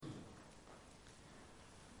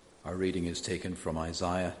Our reading is taken from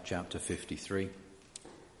Isaiah chapter 53,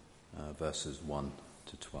 verses 1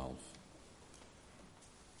 to 12.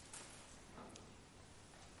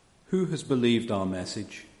 Who has believed our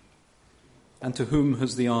message, and to whom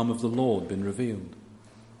has the arm of the Lord been revealed?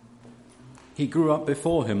 He grew up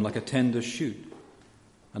before him like a tender shoot,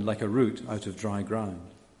 and like a root out of dry ground.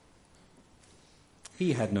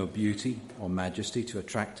 He had no beauty or majesty to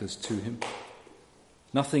attract us to him,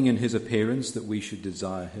 nothing in his appearance that we should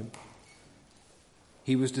desire him.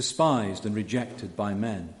 He was despised and rejected by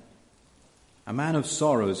men, a man of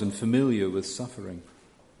sorrows and familiar with suffering.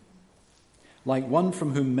 Like one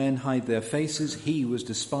from whom men hide their faces, he was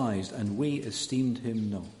despised, and we esteemed him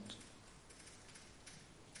not.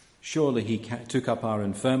 Surely he took up our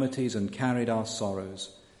infirmities and carried our sorrows.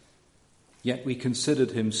 Yet we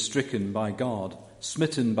considered him stricken by God,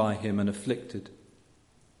 smitten by him and afflicted.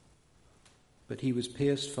 But he was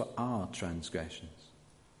pierced for our transgressions.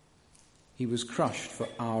 He was crushed for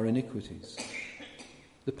our iniquities.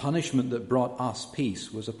 The punishment that brought us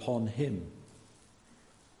peace was upon him,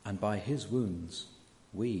 and by his wounds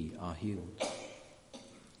we are healed.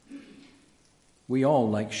 We all,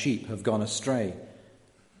 like sheep, have gone astray.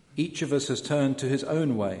 Each of us has turned to his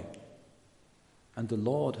own way, and the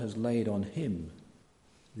Lord has laid on him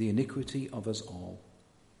the iniquity of us all.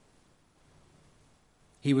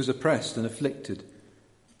 He was oppressed and afflicted,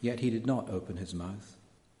 yet he did not open his mouth.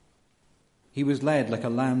 He was led like a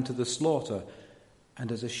lamb to the slaughter,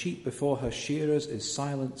 and as a sheep before her shearers is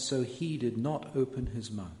silent, so he did not open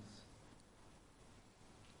his mouth.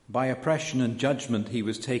 By oppression and judgment he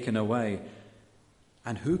was taken away,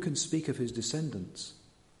 and who can speak of his descendants?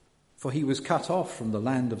 For he was cut off from the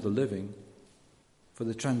land of the living. For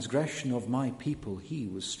the transgression of my people he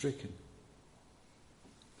was stricken.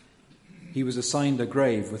 He was assigned a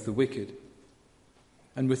grave with the wicked,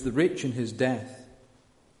 and with the rich in his death,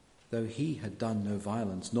 though he had done no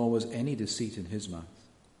violence, nor was any deceit in his mouth.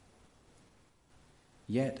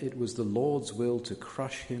 Yet it was the Lord's will to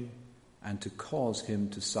crush him and to cause him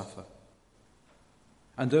to suffer.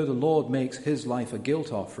 And though the Lord makes his life a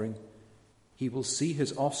guilt offering, he will see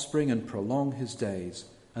his offspring and prolong his days,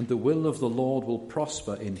 and the will of the Lord will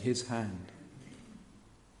prosper in his hand.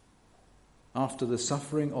 After the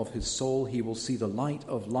suffering of his soul, he will see the light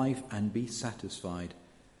of life and be satisfied.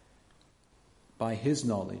 By his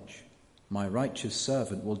knowledge, my righteous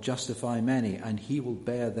servant will justify many, and he will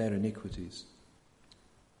bear their iniquities.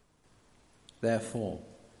 Therefore,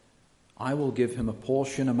 I will give him a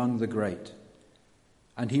portion among the great,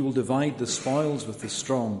 and he will divide the spoils with the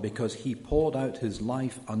strong, because he poured out his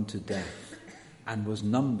life unto death, and was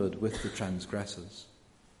numbered with the transgressors.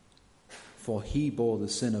 For he bore the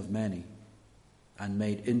sin of many, and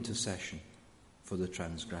made intercession for the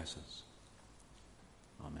transgressors.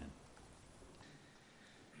 Amen.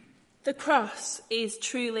 The cross is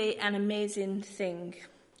truly an amazing thing.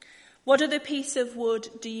 What other piece of wood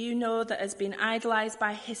do you know that has been idolised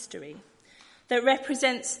by history, that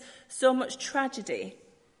represents so much tragedy,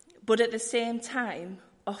 but at the same time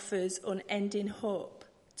offers unending hope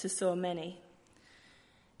to so many?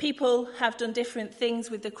 People have done different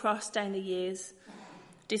things with the cross down the years,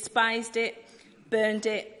 despised it, burned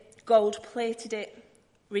it, gold-plated it,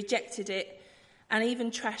 rejected it, and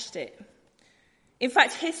even trashed it. In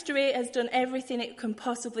fact, history has done everything it can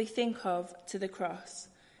possibly think of to the cross.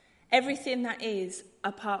 Everything that is,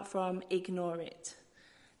 apart from ignore it.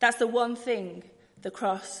 That's the one thing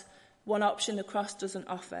one option the cross doesn't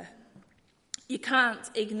offer. You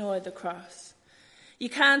can't ignore the cross. You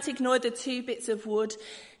can't ignore the two bits of wood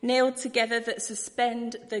nailed together that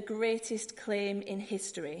suspend the greatest claim in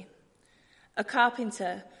history. A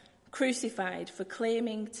carpenter crucified for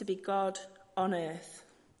claiming to be God on earth.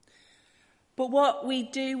 But what we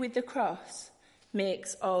do with the cross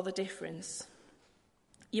makes all the difference.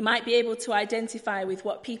 You might be able to identify with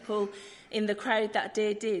what people in the crowd that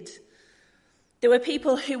day did. There were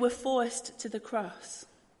people who were forced to the cross.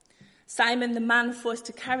 Simon, the man forced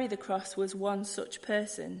to carry the cross, was one such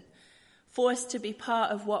person, forced to be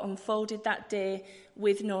part of what unfolded that day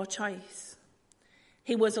with no choice.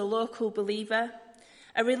 He was a local believer,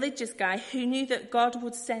 a religious guy who knew that God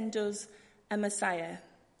would send us a Messiah,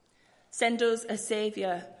 send us a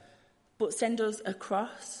Saviour, but send us a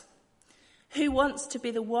cross. Who wants to be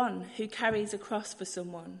the one who carries a cross for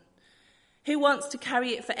someone? Who wants to carry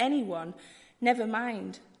it for anyone, never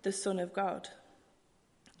mind the Son of God?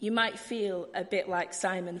 You might feel a bit like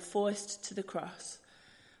Simon, forced to the cross,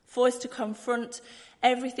 forced to confront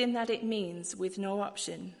everything that it means with no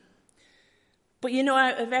option. But you know,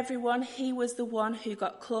 out of everyone, he was the one who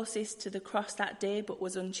got closest to the cross that day but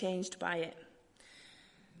was unchanged by it.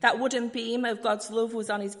 That wooden beam of God's love was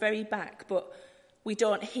on his very back, but we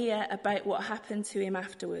don't hear about what happened to him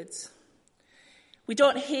afterwards. We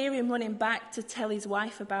don't hear him running back to tell his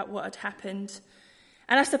wife about what had happened.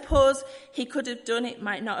 And I suppose he could have done it,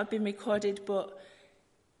 might not have been recorded, but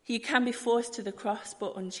you can be forced to the cross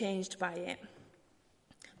but unchanged by it.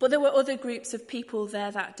 But there were other groups of people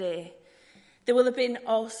there that day. There will have been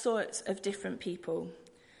all sorts of different people.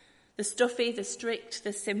 The stuffy, the strict,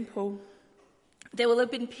 the simple. There will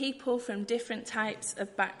have been people from different types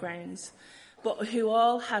of backgrounds, but who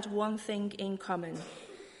all had one thing in common.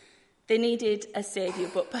 They needed a saviour,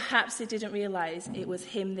 but perhaps they didn't realise it was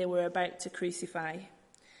him they were about to crucify.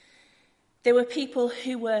 There were people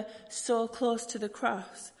who were so close to the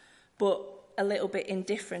cross, but a little bit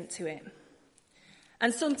indifferent to it.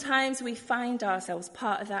 And sometimes we find ourselves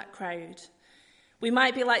part of that crowd. We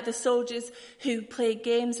might be like the soldiers who play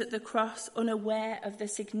games at the cross, unaware of the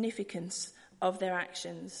significance of their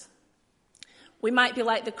actions. We might be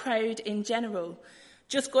like the crowd in general,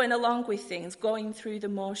 just going along with things, going through the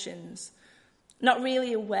motions, not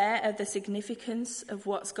really aware of the significance of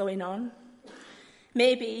what's going on.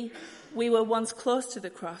 Maybe we were once close to the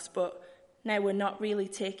cross, but now we're not really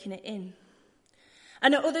taking it in.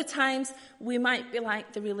 And at other times, we might be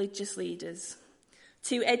like the religious leaders,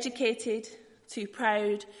 too educated, too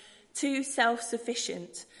proud, too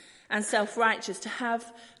self-sufficient and self-righteous to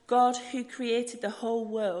have God who created the whole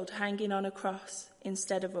world hanging on a cross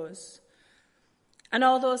instead of us. And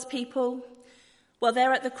all those people, well,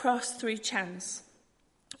 they're at the cross through chance,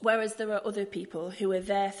 whereas there are other people who are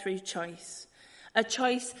there through choice, a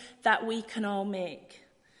choice that we can all make.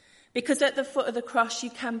 Because at the foot of the cross, you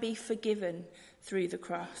can be forgiven through the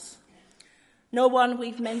cross. No one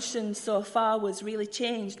we've mentioned so far was really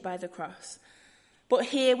changed by the cross. But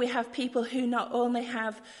here we have people who not only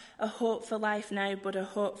have a hope for life now, but a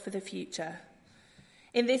hope for the future.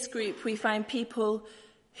 In this group, we find people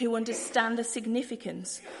who understand the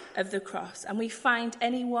significance of the cross, and we find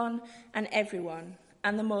anyone and everyone,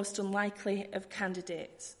 and the most unlikely of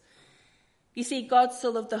candidates. You see, God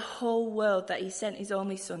so loved the whole world that he sent his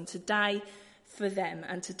only son to die for them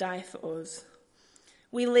and to die for us.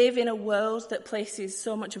 We live in a world that places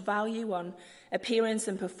so much value on appearance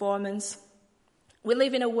and performance. We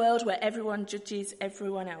live in a world where everyone judges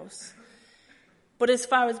everyone else. But as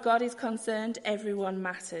far as God is concerned, everyone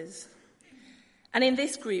matters. And in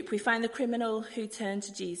this group, we find the criminal who turned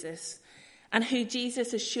to Jesus and who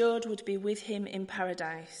Jesus assured would be with him in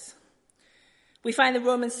paradise. We find the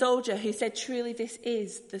Roman soldier who said, "Truly, this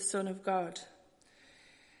is the Son of God."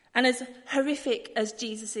 And as horrific as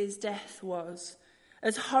Jesus' death was,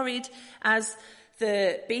 as horrid as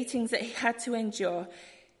the beatings that he had to endure,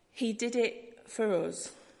 he did it for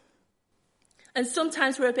us. And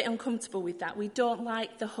sometimes we're a bit uncomfortable with that. We don't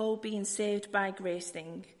like the whole being saved by grace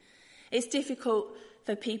thing. It's difficult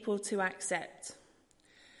for people to accept.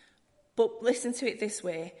 But listen to it this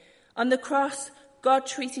way. On the cross, God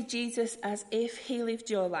treated Jesus as if he lived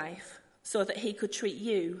your life so that he could treat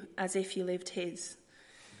you as if you lived his.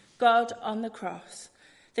 God on the cross,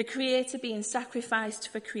 the Creator being sacrificed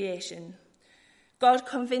for creation. God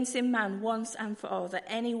convincing man once and for all that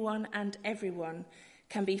anyone and everyone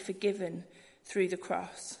can be forgiven through the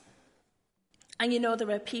cross. And you know,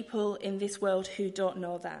 there are people in this world who don't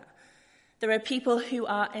know that. There are people who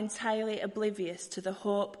are entirely oblivious to the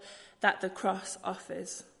hope that the cross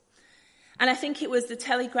offers. And I think it was the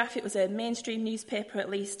Telegraph, it was a mainstream newspaper at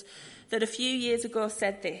least, that a few years ago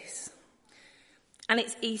said this. And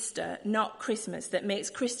it's Easter, not Christmas, that makes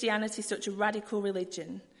Christianity such a radical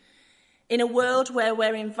religion. In a world where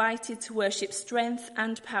we're invited to worship strength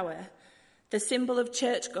and power, the symbol of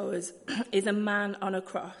churchgoers is a man on a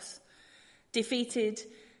cross, defeated,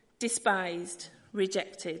 despised,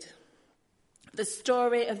 rejected. The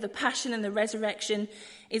story of the passion and the resurrection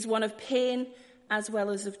is one of pain as well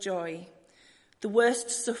as of joy, the worst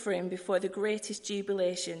suffering before the greatest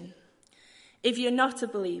jubilation. If you're not a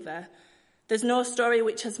believer, there's no story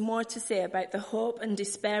which has more to say about the hope and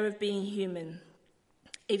despair of being human.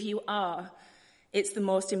 If you are, it's the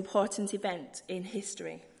most important event in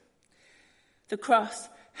history. The cross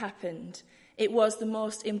happened. It was the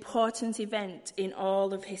most important event in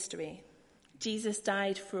all of history. Jesus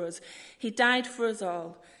died for us. He died for us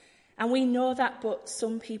all. And we know that, but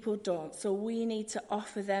some people don't. So we need to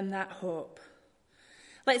offer them that hope.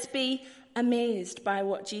 Let's be amazed by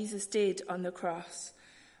what Jesus did on the cross.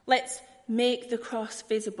 Let's make the cross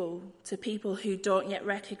visible to people who don't yet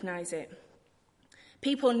recognize it.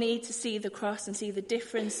 People need to see the cross and see the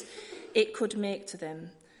difference it could make to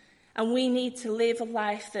them. And we need to live a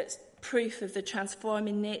life that's proof of the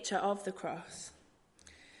transforming nature of the cross.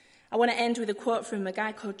 I want to end with a quote from a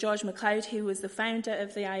guy called George MacLeod, who was the founder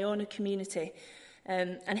of the Iona community.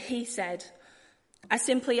 And he said, "I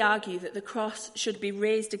simply argue that the cross should be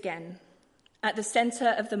raised again at the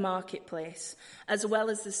centre of the marketplace, as well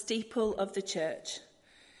as the steeple of the church.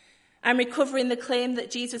 I'm recovering the claim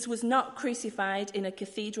that Jesus was not crucified in a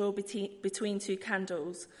cathedral between two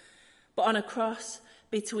candles, but on a cross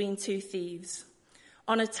between two thieves,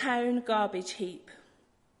 on a town garbage heap,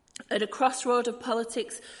 at a crossroad of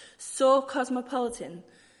politics so cosmopolitan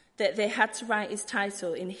that they had to write his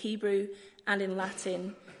title in Hebrew and in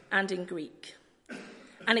Latin and in Greek.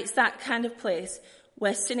 And it's that kind of place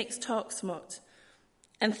where cynics talk smut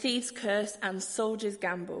and thieves curse and soldiers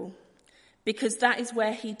gamble, because that is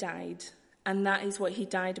where he died, and that is what he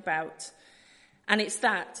died about. And it's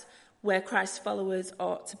that where Christ's followers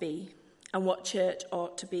ought to be, and what church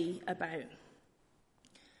ought to be about.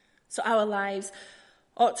 So our lives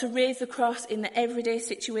ought to raise the cross in the everyday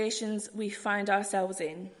situations we find ourselves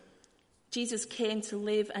in. Jesus came to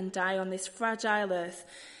live and die on this fragile earth.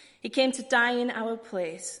 He came to die in our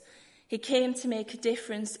place. He came to make a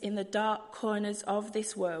difference in the dark corners of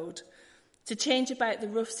this world, to change about the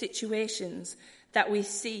rough situations that we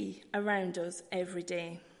see around us every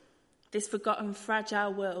day. This forgotten,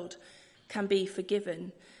 fragile world can be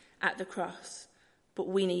forgiven at the cross, but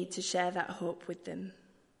we need to share that hope with them.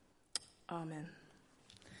 Amen.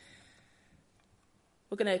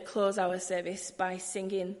 We're going to close our service by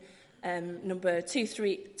singing number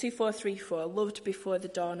 2434, Loved Before the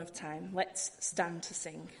Dawn of Time. Let's stand to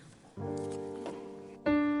sing.